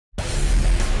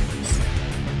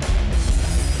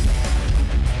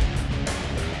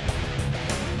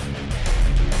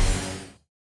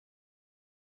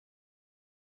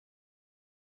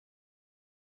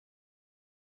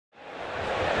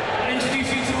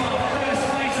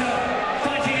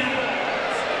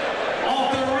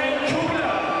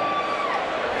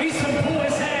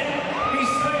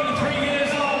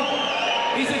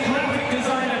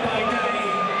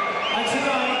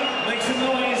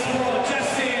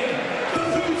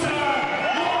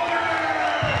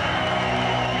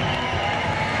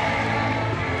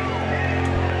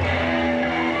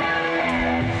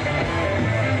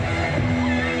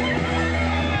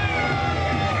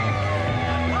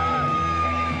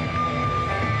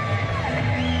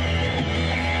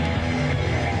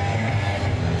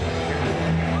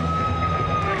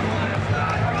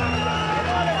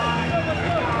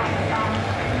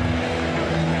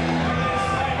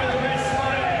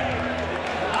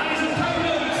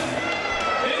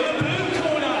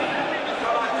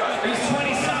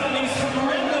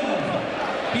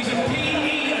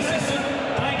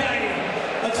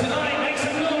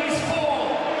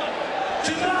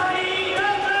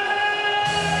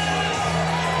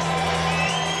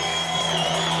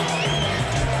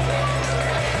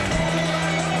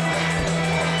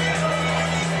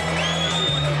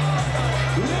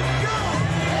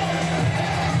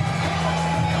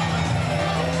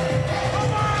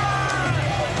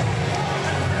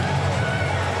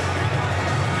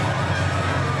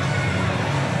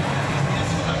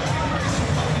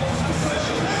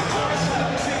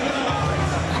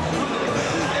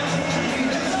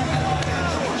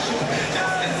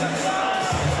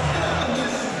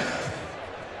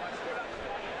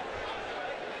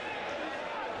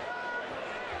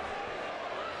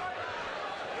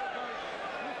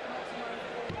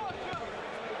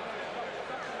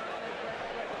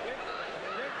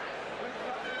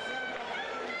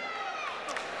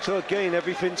So again,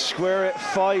 everything square at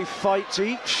 5 fights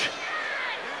each.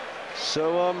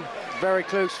 So very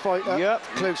close fight. Yep.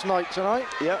 Close night tonight.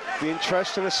 Yep. Be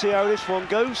interesting to see how this one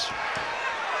goes.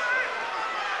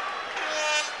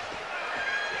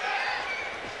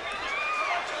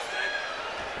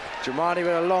 Jamaane with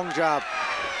a long jab.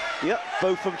 Yep,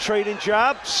 both of them trading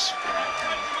jabs.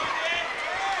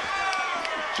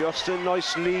 Justin,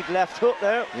 nice lead left hook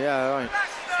there. Yeah, right.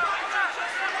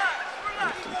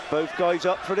 Both guys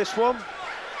up for this one.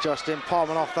 Justin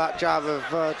palming off that jab of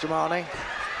Jamaane.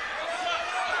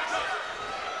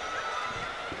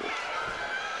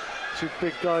 Two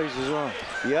big guys as well.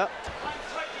 Yep.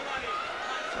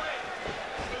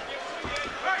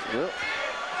 Yep.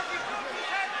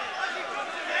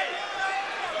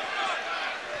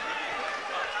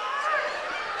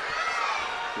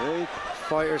 Okay.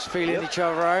 Fighters feeling each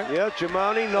other out. Yeah,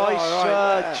 Jamaane,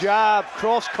 nice jab,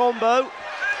 cross combo.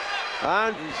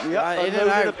 And yeah,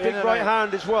 unloading a big right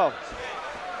hand as well.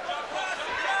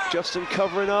 Justin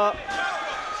covering up.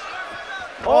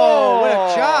 Oh,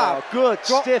 what a jab. Good,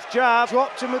 stiff jab.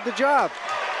 Dropped him with the jab.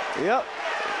 Yep.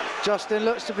 Justin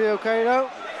looks to be okay though.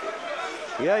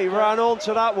 Yeah, he ran on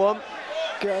to that one.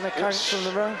 Getting a count from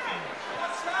the round.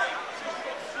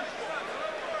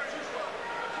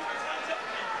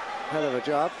 Hell of a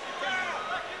jab.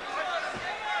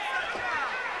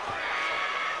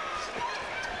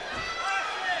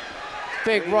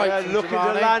 Big right from looking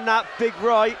Jamaane. to land that big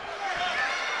right.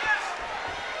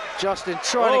 Justin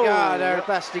trying to get out of there the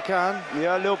best he can.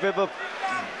 Yeah, a little bit of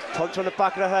a punch on the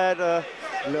back of the head. A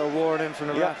little warning from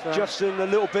the ref there. Justin a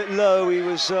little bit low. He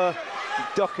was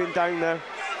ducking down there.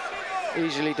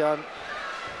 Easily done.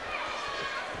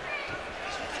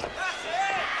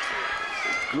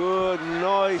 Good,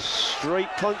 nice, straight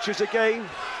punches again.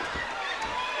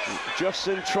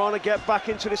 Justin trying to get back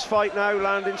into this fight now,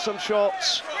 landing some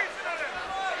shots.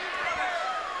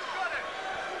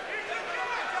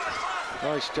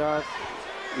 Nice jab.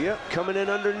 Yep, coming in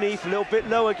underneath, a little bit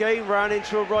low again, ran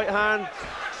into a right hand.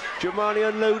 Jamaane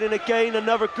unloading again,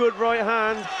 another good right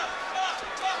hand.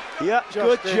 Yep,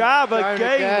 good jab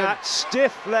again. That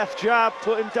stiff left jab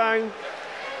put him down.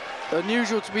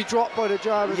 Unusual to be dropped by the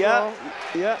jab as well.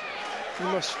 Yeah. You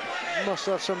must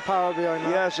have some power behind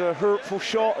that. Yeah, it's a hurtful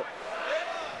shot.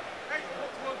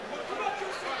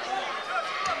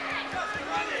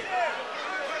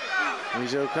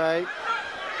 He's okay.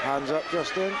 Hands up,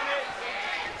 Justin.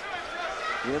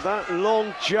 Yeah, that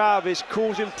long jab is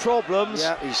causing problems.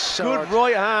 Yeah, he's so good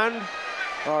right hand.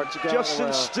 Hard to get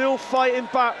Justin still fighting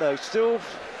back though, still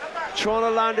trying to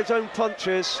land his own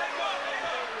punches.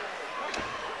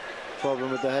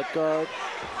 Problem with the head guard.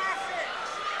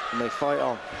 And they fight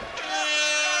on.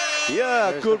 Yeah,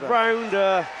 there's good round.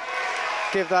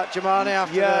 Give that Jamaane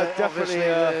after definitely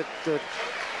the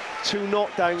 2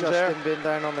 knockdowns Justin there. been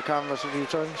down on the canvas a few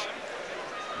times.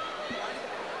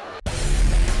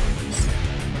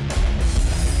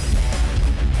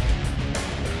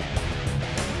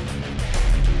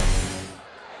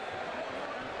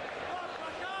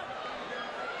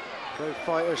 Both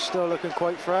fighters still looking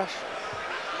quite fresh.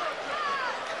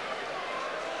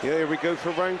 Yeah, here we go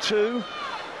for round 2.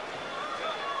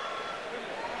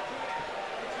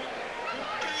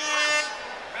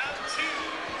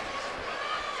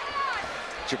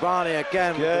 Jamaane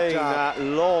again with the jab. That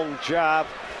long jab.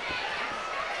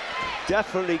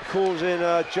 Definitely causing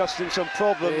Justin some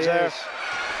problems there.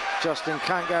 Justin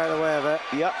can't get out of the way of it.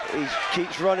 Yep, he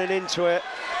keeps running into it.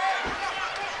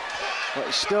 But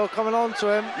he's still coming on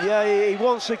to him. Yeah, he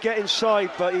wants to get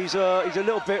inside, but he's a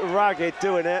little bit ragged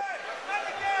doing it.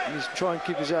 He's trying to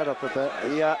keep his head up a bit.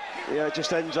 Yeah, it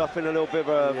just ends up in a little bit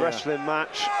of a wrestling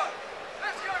match.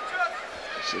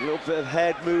 It's a little bit of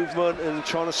head movement and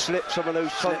trying to slip some of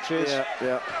those punches.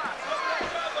 Yeah.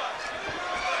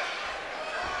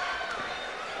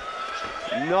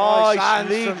 Nice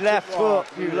lead left hook.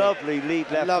 Lovely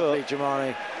lead left hook. Lovely,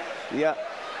 Jamaane. Yeah.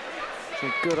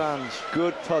 Some good hands.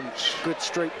 Good punch. Good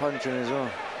straight punching as well.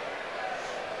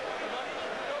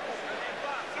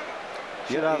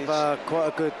 Should have quite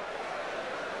a good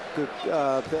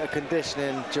bit of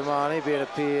conditioning, Jamaane, being a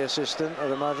PE assistant,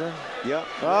 I'd imagine. Yeah.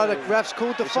 Oh, the ref's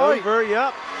called the it's fight. Over,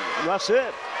 yeah. That's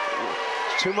it.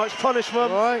 It's too much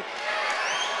punishment. Right.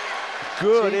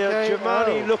 Good.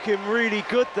 Jamaane looking really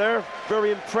good there.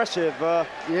 Very impressive.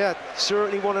 Yeah.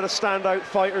 Certainly one of the standout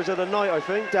fighters of the night, I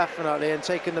think. Definitely, and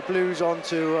taking the Blues on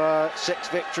to 6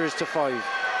 victories to 5.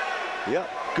 Yeah.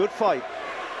 Good fight.